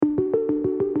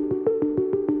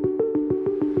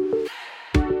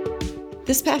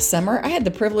This past summer, I had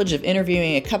the privilege of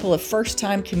interviewing a couple of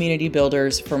first-time community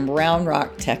builders from Round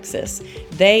Rock, Texas.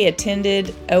 They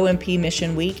attended OMP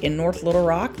Mission Week in North Little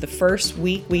Rock, the first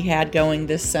week we had going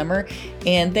this summer,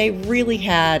 and they really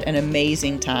had an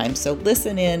amazing time. So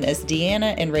listen in as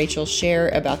Deanna and Rachel share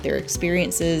about their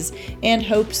experiences and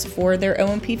hopes for their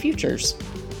OMP futures.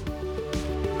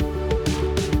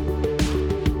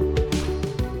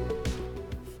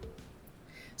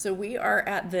 So we are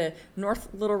at the North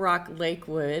Little Rock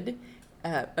Lakewood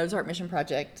Ozark Mission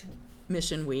Project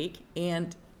Mission Week,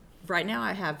 and right now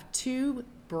I have two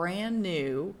brand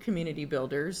new community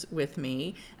builders with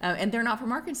me, and they're not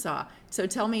from Arkansas. So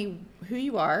tell me who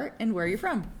you are and where you're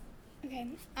from. Okay,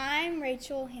 I'm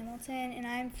Rachel Hamilton, and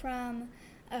I'm from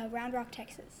Round Rock,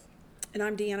 Texas. And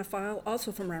I'm Deanna File,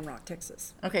 also from Round Rock,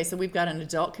 Texas. Okay, so we've got an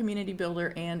adult community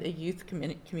builder and a youth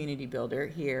community builder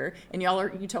here, and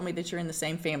you told me that you're in the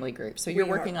same family group, so you're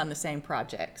working on the same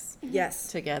projects.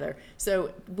 Yes. Together.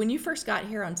 So when you first got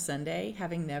here on Sunday,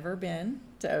 having never been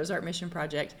to Ozark Mission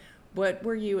Project, what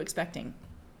were you expecting?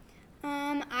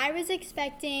 I was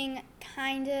expecting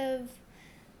kind of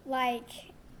like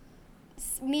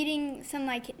meeting some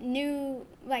new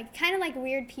kind of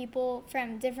weird people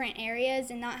from different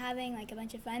areas and not having a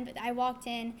bunch of fun, but I walked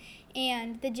in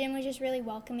and the gym was just really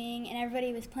welcoming and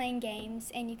everybody was playing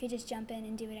games and you could just jump in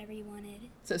and do whatever you wanted.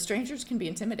 So strangers can be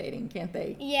intimidating, can't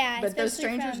they? Yeah. But those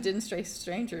strangers didn't stay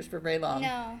strangers for very long.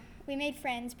 No, we made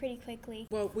friends pretty quickly.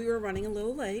 Well, we were running a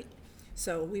little late,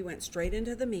 so we went straight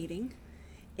into the meeting,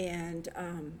 and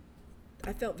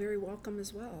I felt very welcome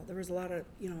as well. There was a lot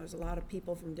of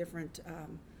people from different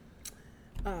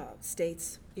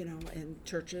states, and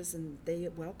churches, and they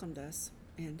welcomed us,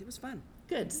 and it was fun.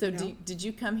 Good. So did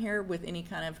you come here with any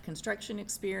kind of construction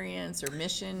experience or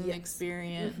mission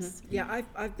experience? Mm-hmm. Yeah,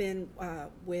 I've been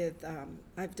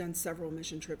I've done several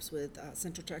mission trips with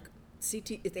Central Tech.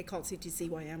 They call it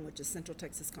CTCYM, which is Central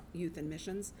Texas Youth and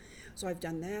Missions. So I've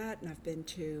done that, and I've been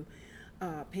to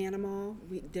Panama.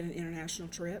 We did an international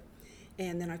trip.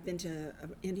 And then I've been to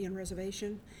an Indian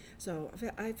reservation. So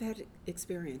I've had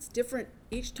experience. Different,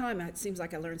 each time it seems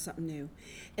like I learned something new.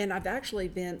 And I've actually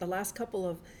been, the last couple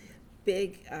of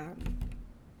big,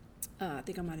 I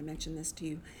think I might have mentioned this to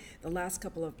you, the last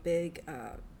couple of big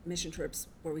mission trips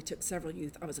where we took several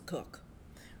youth, I was a cook.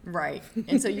 Right.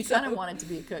 And so you kind of wanted to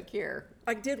be a cook here.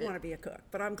 I did want to be a cook,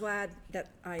 but I'm glad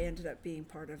that I ended up being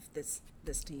part of this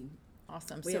team.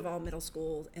 Awesome. We have all middle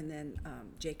school, and then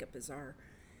Jacob is our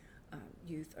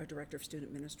our director of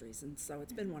student ministries, and so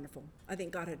it's been wonderful. I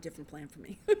think God had a different plan for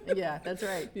me. Yeah, that's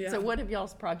right. Yeah. So what have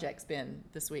y'all's projects been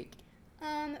this week?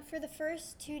 For the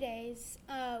first 2 days,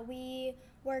 we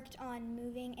worked on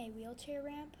moving a wheelchair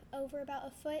ramp over about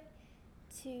a foot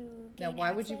to gain Now, why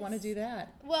access. would you want to do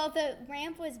that? Well, the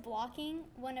ramp was blocking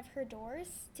one of her doors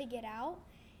to get out,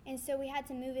 and so we had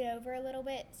to move it over a little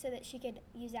bit so that she could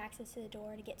use access to the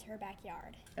door to get to her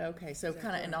backyard. Okay, so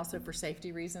kind of, and also for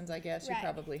safety reasons, I guess, you Right.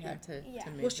 probably had to Yeah.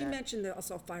 move Well, she that. mentioned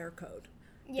also fire code.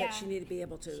 Yeah. That she needed to be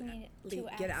able to She needed to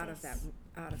get out of access.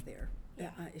 there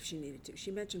Yeah. if she needed to. She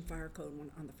mentioned fire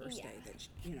code on the first Yeah. day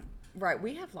that Right,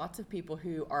 we have lots of people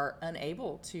who are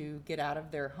unable to get out of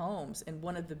their homes, and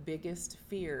one of the biggest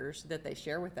fears that they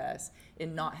share with us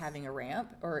in not having a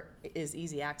ramp is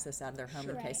easy access out of their home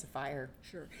in Sure. case of fire.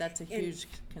 Sure. That's a And huge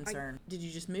concern. Did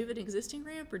you just move an existing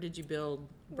ramp, or did you build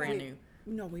brand new?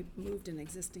 No, we moved an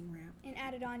existing ramp. And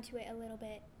added on to it a little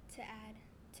bit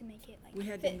to make it We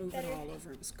had to fit move better. it all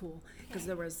over. It was cool because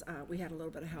there was we had a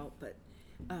little bit of help, but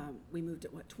we moved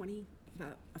it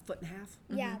about a foot and a half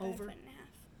Yeah, about over. a foot and a half.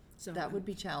 So That would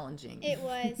be challenging. It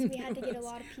was. We had to get a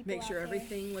lot of people make out sure there.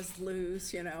 everything was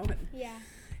loose, Yeah.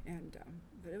 and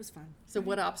but it was fun. So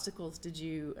what obstacles did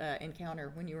you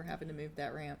encounter when you were having to move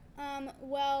that ramp?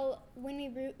 Well, when we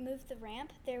moved the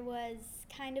ramp, there was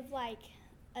kind of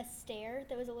a stair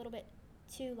that was a little bit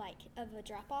too of a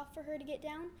drop off for her to get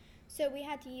down. So we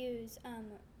had to use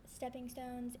stepping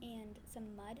stones and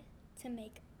some mud to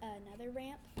make another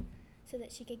ramp so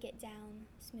that she could get down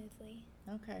smoothly.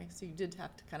 Okay, so you did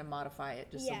have to kind of modify it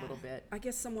just a Yeah. little bit. I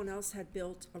guess someone else had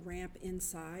built a ramp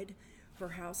inside her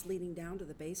house leading down to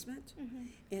the basement, Mm-hmm.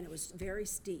 and it was very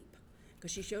steep because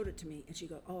she showed it to me, and she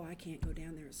go, "Oh, I can't go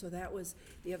down there." So that was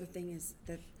the other thing is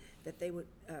that they would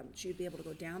she would be able to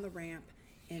go down the ramp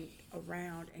and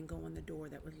around and go in the door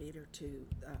that would lead her to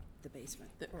the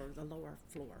basement or the lower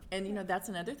floor. And that's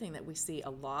another thing that we see a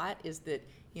lot is that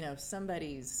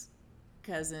somebody's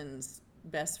cousin's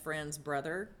best friend's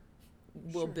brother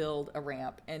will Sure. build a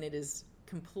ramp, and it is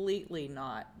completely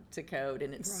not to code,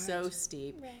 and it's so Right.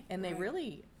 steep, Right. and they Right.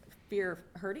 really fear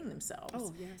hurting themselves.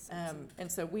 Oh, yes, absolutely.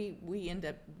 And so we end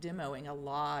up demoing a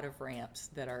lot of ramps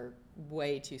that are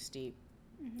way too steep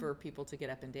for people to get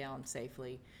up and down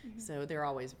safely. So they're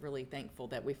always really thankful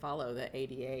that we follow the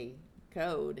ADA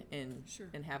code and Sure.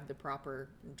 and have the proper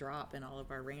drop in all of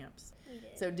our ramps. We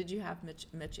did. So did you have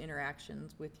much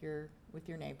interactions with your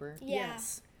neighbor? Yeah.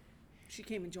 Yes. She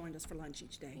came and joined us for lunch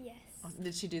each day. Yes.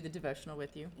 Did she do the devotional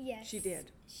with you? Yes. She did.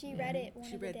 She read it one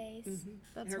She of the read. days. Mhm.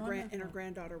 That's and her wonderful.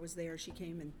 granddaughter was there. She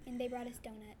came and And they brought us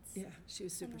donuts. yeah, she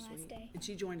was super the last sweet. day. And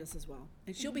she joined us as well.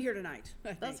 And she'll be here tonight.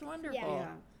 I That's think. wonderful.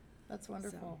 Yeah. That's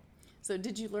wonderful. So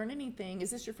did you learn anything?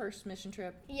 Is this your first mission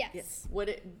trip? Yes. Yes.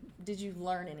 Did you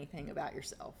learn anything about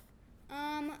yourself?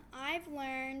 I've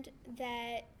learned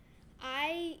that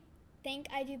I think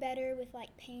I do better with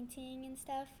like painting and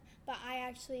stuff, but I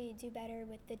actually do better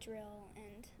with the drill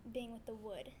and being with the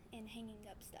wood and hanging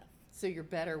up stuff. So you're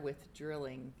better with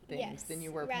drilling things Yes, than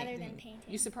you were rather painting. than painting.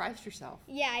 You surprised yourself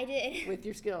Yeah, I did. with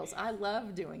your skills. I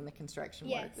love doing the construction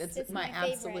work. Yes, It's it's my my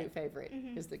absolute favorite.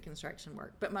 favorite is the construction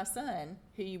work. But my son,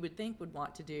 who you would think would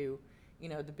want to do,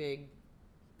 the big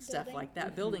stuff Building. like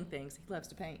that, building things, he loves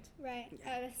to paint. Right. Oh,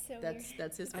 that's so That's weird.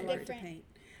 that's his I favorite. love to Different.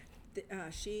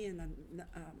 paint. She and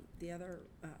the other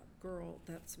girl,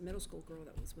 that's middle school girl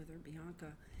that was with her,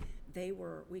 Bianca,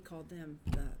 we called them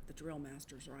the drill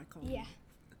masters, or I call them Yeah.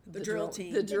 the drill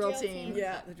team. The drill drill team. team.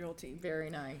 Yeah, the drill team. Very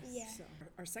nice. Yeah. So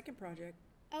our second project,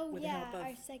 Oh, with the yeah, help of-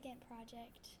 our second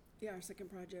project. our second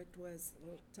project was,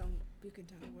 well, you can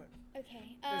tell what,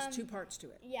 Okay. there's two parts to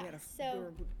it. We yeah, had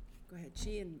so- go ahead.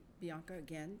 She and Bianca,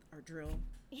 again, our drill.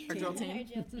 Our drill team. Our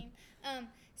drill team.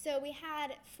 So we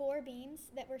had 4 beams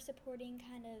that were supporting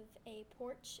kind of a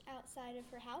porch outside of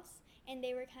her house, and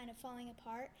they were kind of falling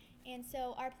apart. And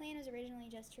so our plan was originally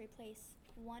just to replace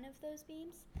one of those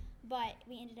beams, but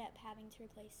we ended up having to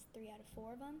replace 3 out of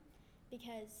 4 of them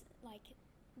because, like,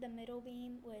 the middle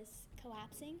beam was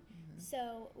collapsing.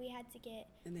 So we had to get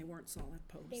And they weren't solid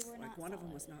posts. They were like not one of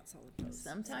them was solid. not solid posts.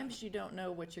 Sometimes you don't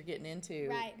know what you're getting into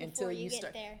Right, until before you get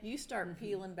start there. you start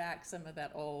peeling back some of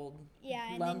that old yeah,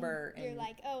 and lumber then you're and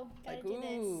like, oh, gotta like, do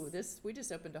ooh, this. we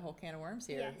just opened a whole can of worms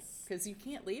here. Yes. Because you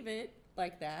can't leave it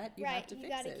like that. You have Right, to you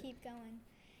fix got to it. keep going.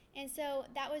 And so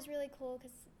that was really cool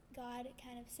because God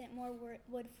kind of sent more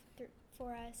wood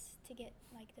for us to get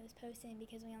like those posts in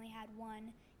because we only had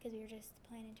one because we were just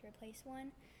planning to replace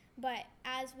one. But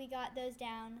as we got those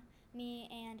down, me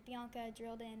and Bianca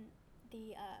drilled in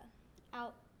the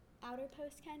outer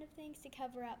post kind of things to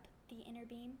cover up the inner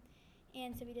beam.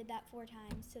 And so we did that 4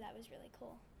 times, so that was really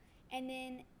cool. And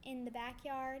then in the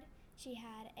backyard, she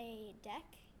had a deck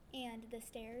and the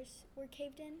stairs were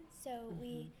caved in, so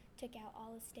we took out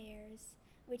all the stairs,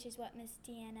 which is what Miss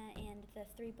Deanna and the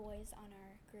 3 boys on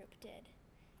our group did,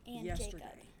 and yesterday.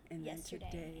 Jacob. And then Yesterday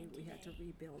today and we had to today.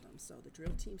 rebuild them. So the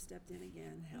drill team stepped in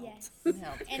again, helped. Yes. It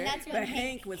helped. And that's Very when But good.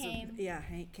 Hank was came.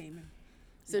 Hank came in.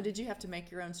 So did you have to make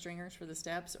your own stringers for the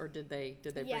steps, or did they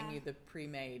bring Yeah. you the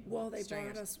pre-made Well, they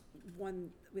stringers? brought us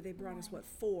They brought us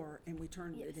 4, and we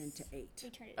turned it Yes. into 8. We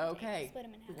turned it into Okay. 8, split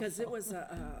them in half. Because it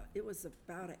was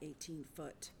about a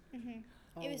 18-foot.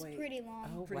 It was pretty long.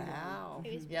 Oh pretty long. wow!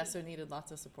 It was Yeah, pretty- so it needed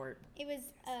lots of support. It was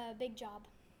a big job,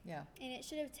 Yeah. and it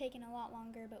should have taken a lot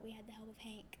longer, but we had the help of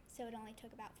Hank, so it only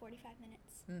took about 45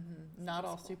 minutes. Not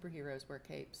all superheroes wear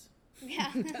capes.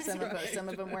 Yeah. Some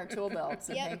of them wear tool belts,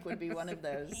 and Yep. Hank would be one of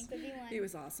those. Hank would be one. He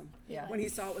was awesome. Yeah. When he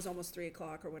saw it was almost 3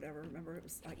 o'clock or whatever, remember, it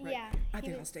was like, right, Yeah, I he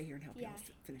think I'll was- stay here and help you yeah. all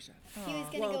finish up. He was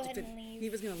going to go ahead and leave. He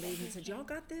was going to leave. but He said, came. y'all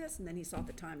got this? And then he saw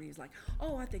the time and he was like,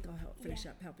 oh, I think I'll finish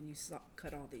Yeah. up helping you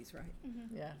cut all these, right?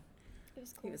 Yeah. It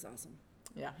was cool. He was awesome.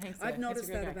 Yeah. Hank's I've noticed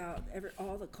he's a that good guy. about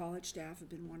all the college staff have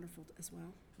been wonderful as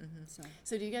well. So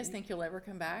So do you guys think you'll ever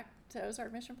come back to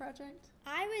Ozark Mission Project?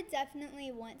 I would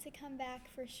definitely want to come back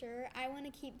for sure. I want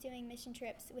to keep doing mission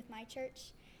trips with my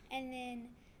church, and then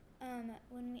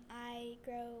when I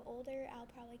grow older, I'll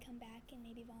probably come back and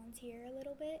maybe volunteer a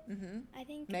little bit. I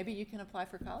think. Maybe you can apply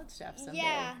for college staff someday.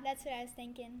 Yeah, that's what I was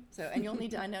thinking. So, and you'll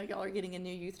need to, I know y'all are getting a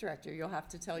new youth director. You'll have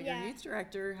to tell your Yeah. youth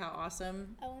director how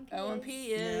awesome OMP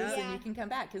is, is. and Yeah. you can come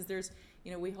back because there's,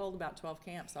 we hold about 12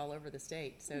 camps all over the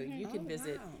state. So you can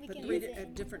visit. Wow. We But can read visit it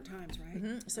at different times,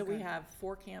 right? So we Okay. have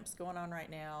 4 camps going on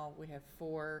right now. We have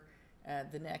 4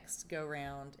 the next go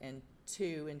round and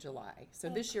 2 in July. So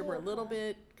Oh, this year we're a cool. little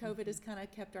bit, COVID has kind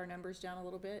of kept our numbers down a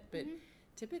little bit, but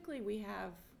typically we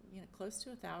have, close to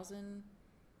 1,000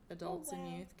 adults wow.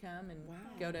 and youth come and Wow.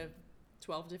 go to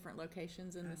 12 different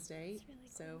locations in the state. That's really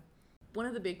So one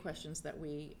of the big questions that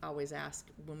we always ask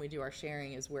when we do our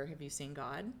sharing is, where have you seen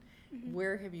God?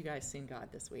 Where have you guys seen God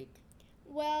this week?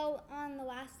 Well, on the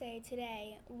last day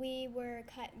today, we were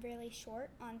cut really short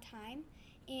on time,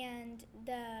 and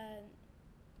the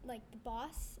like the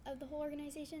boss of the whole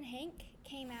organization, Hank,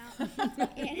 came out.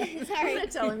 And, sorry. I'm gonna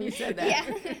tell him you said that.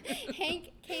 Yeah,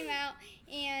 Hank came out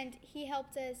and he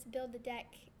helped us build the deck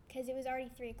because it was already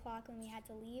 3 o'clock when we had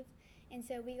to leave, and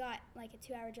so we got like a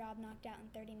 2-hour job knocked out in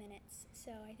 30 minutes.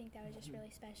 So I think that was just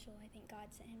really special. I think God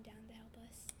sent him down to help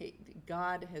us.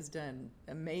 God has done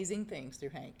amazing things through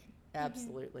Hank.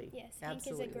 Absolutely. Yes,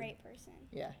 Absolutely. Hank is a great person.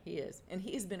 Yeah, he is. And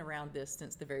he's been around this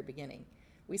since the very beginning.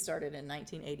 We started in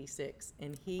 1986,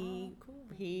 and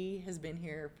he has been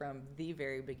here from the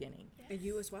very beginning. Yes. And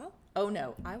you as well? Oh,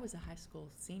 no, I was a high school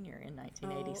senior in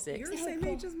 1986. You're the same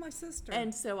age as my sister.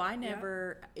 And so I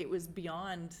never, it was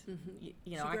beyond,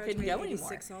 you know, She I couldn't go graduated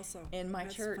anymore. 86 also. And my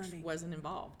That's church funny. wasn't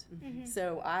involved.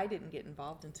 So I didn't get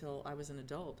involved until I was an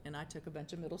adult. And I took a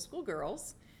bunch of middle school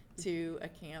girls to a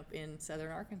camp in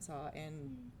southern Arkansas.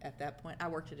 And at that point, I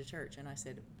worked at a church. And I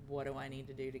said, what do I need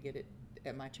to do to get it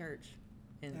at my church?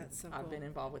 And That's so I've cool. been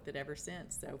involved with it ever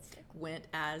since. So That's so cool. went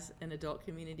as an adult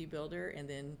community builder and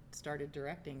then started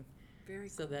directing. Very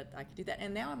So cool. that I could do that.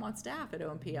 And now I'm on staff at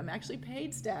OMP. I'm actually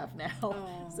paid staff now.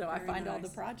 Oh, So I very find all the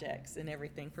nice. projects and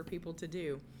everything for people to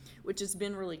do, which has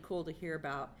been really cool to hear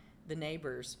about the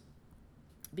neighbors,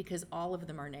 because all of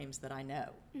them are names that I know,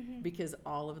 because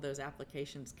all of those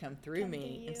applications come through Come me.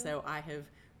 through And you. so I have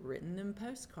written them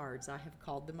postcards. I have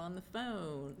called them on the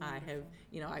phone. I have,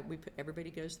 you know,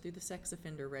 everybody goes through the sex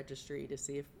offender registry to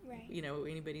see if, Right. you know,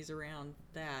 anybody's around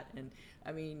that. And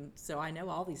I mean, so I know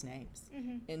all these names.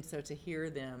 And so to hear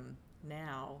them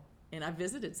now, and I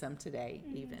visited some today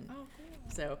even. Oh,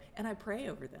 cool. So, and I pray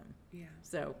over them. Yeah.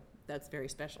 So that's very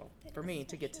special That for is me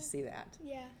to get to special. see that.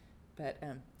 Yeah. But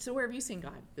so where have you seen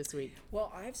God this week?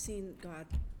 Well, I've seen God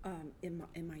in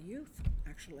my youth,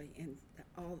 actually, and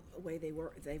all the way they've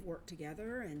worked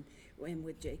together, and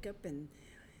with Jacob, and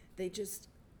they just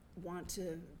want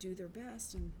to do their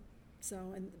best, and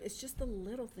it's just the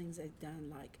little things they've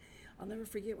done. Like, I'll never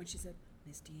forget when she said,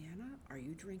 "Miss Deanna, are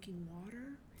you drinking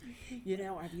water? You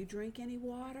know, have you drank any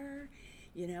water?"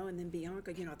 You know, and then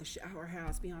Bianca, you know, at the shower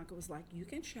house, Bianca was like, "You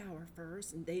can shower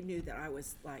first," and they knew that I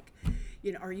was like,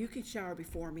 you know, or you could shower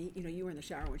before me. You know, you were in the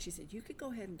shower when she said, "You could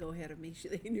go ahead of me."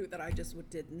 They knew that I just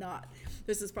did not.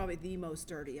 This is probably the most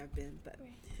dirty I've been, but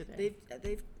Right. Today.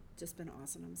 they've just been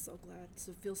awesome. I'm so glad.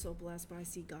 So feel so blessed, but I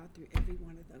see God through every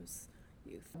one of those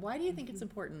youth. Why do you think it's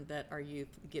important that our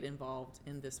youth get involved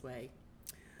in this way?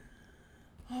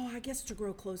 Oh, I guess to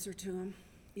grow closer to Him,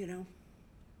 you know,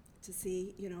 to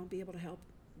see, you know, be able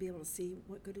to see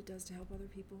what good it does to help other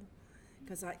people,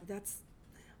 because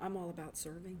I'm all about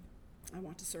serving. I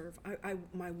want to serve.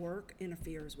 My work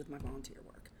interferes with my volunteer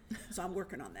work, so I'm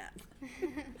working on that.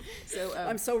 So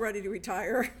I'm so ready to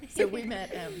retire. So we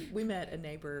met a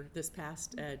neighbor this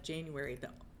past January. The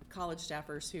college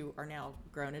staffers who are now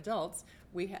grown adults,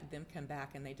 we had them come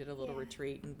back and they did a little Yeah.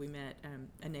 retreat, and we met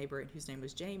a neighbor whose name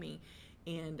was Jamie,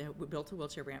 and we built a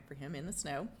wheelchair ramp for him in the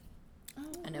snow.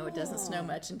 I know it doesn't snow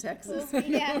much in Texas, Cool.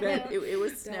 Yeah, but no. it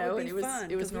was That snow, would and be it was fun,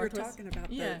 it was 'cause we were Northwest. talking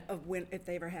about Yeah. if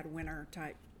they ever had winter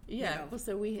type. Yeah, you know, well,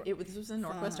 so this was in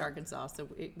Northwest fun. Arkansas, so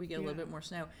we get a little Yeah. bit more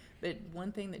snow. But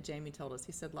one thing that Jamie told us,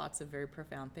 he said lots of very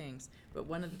profound things, but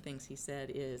one of the things he said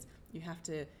is you have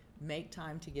to make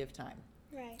time to give time.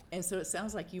 Right. And so it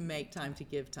sounds like you make time to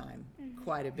give time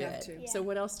quite a Have bit. to. So Yeah.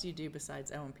 what else do you do besides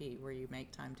OMP where you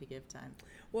make time to give time?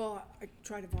 Well, I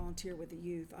try to volunteer with the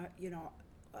youth.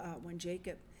 When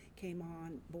Jacob came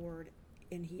on board,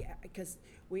 and because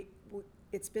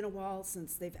it's been a while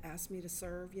since they've asked me to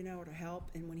serve, you know, or to help.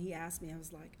 And when he asked me, I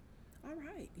was like, all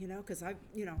right, you know, because I,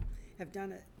 you know, have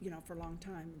done it, you know, for a long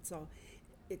time. And so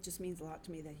it just means a lot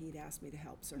to me that he'd asked me to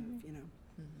help serve, you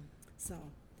know. So,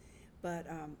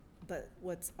 but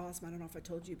what's awesome, I don't know if I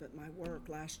told you, but my work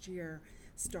last year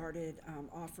started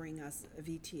offering us a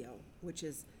VTO, which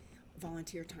is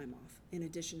volunteer time off, in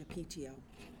addition to PTO.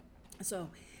 So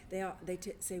they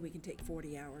say we can take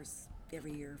 40 hours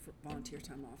every year for volunteer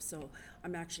time off. So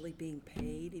I'm actually being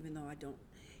paid, even though I don't,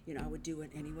 you know, I would do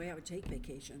it anyway. I would take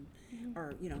vacation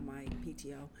or, you know, my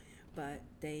PTO, but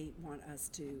they want us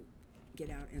to get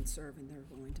out and serve, and they're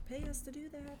willing to pay us to do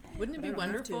that. Wouldn't it But be I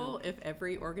don't have to. wonderful if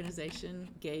every organization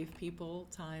gave people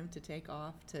time to take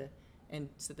off and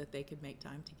so that they could make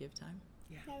time to give time?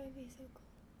 Yeah. That would be so cool.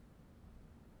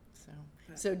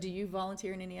 So do you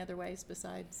volunteer in any other ways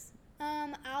besides?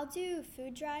 I'll do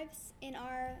food drives in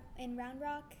Round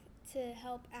Rock to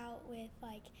help out with,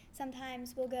 like,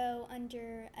 sometimes we'll go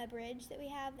under a bridge that we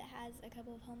have that has a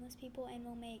couple of homeless people, and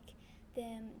we'll make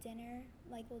them dinner.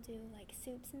 Like, we'll do like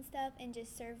soups and stuff and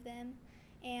just serve them,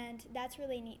 and that's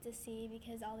really neat to see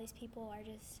because all these people are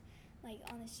just like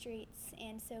on the streets,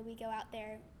 and so we go out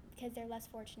there because they're less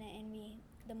fortunate, and we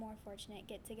the more fortunate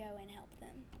get to go and help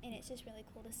them, and it's just really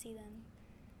cool to see them.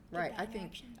 get Right. that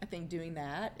interaction. I think doing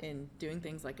that and doing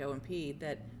things like O&P,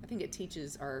 that I think it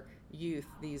teaches our youth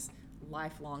these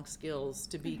lifelong skills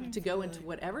to be to go into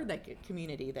whatever that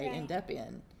community they Right. end up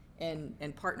in,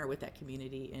 and partner with that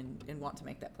community and want to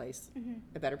make that place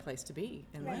a better place to be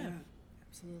and Right. live. Yeah,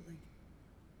 absolutely.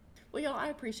 Well, y'all, I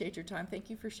appreciate your time. Thank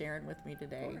you for sharing with me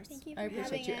today. course. Thank you I for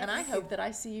appreciate having you, and I us. hope that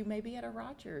I see you maybe at a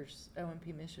Rogers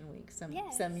O&P Mission Week some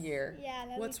Yes. year. Yeah,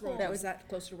 that'd What's be cool. wrong? Is that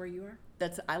close to where you are?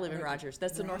 I live in Rogers.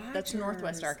 That's the That's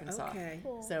Northwest Rogers. Arkansas. Okay.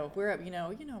 Cool. So we're up. You know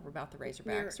we're about the Razorbacks,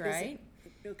 Where is right?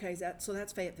 it? Okay, so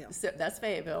that's Fayetteville. So that's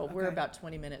Fayetteville. We're Okay. about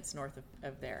 20 minutes north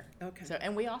of there. Okay. So,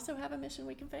 and we also have a mission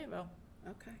week in Fayetteville.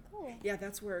 Okay. Cool. Yeah,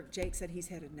 that's where Jake said he's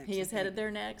headed next. He I is think. headed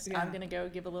there next. Yeah. I'm going to go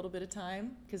give a little bit of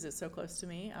time because it's so close to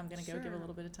me. I'm going to go give a Sure.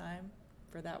 little bit of time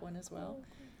for that one as well.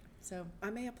 Cool, So I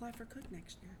may apply for cook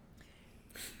next year.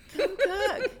 come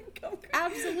cook. Come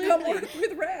Absolutely. work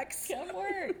with Rex. Come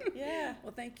work. Yeah.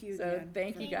 Well, thank you So again.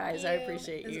 thank you Thank guys. I you.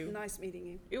 appreciate It was you. nice meeting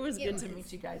you. It was It good to was.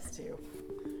 meet you guys too.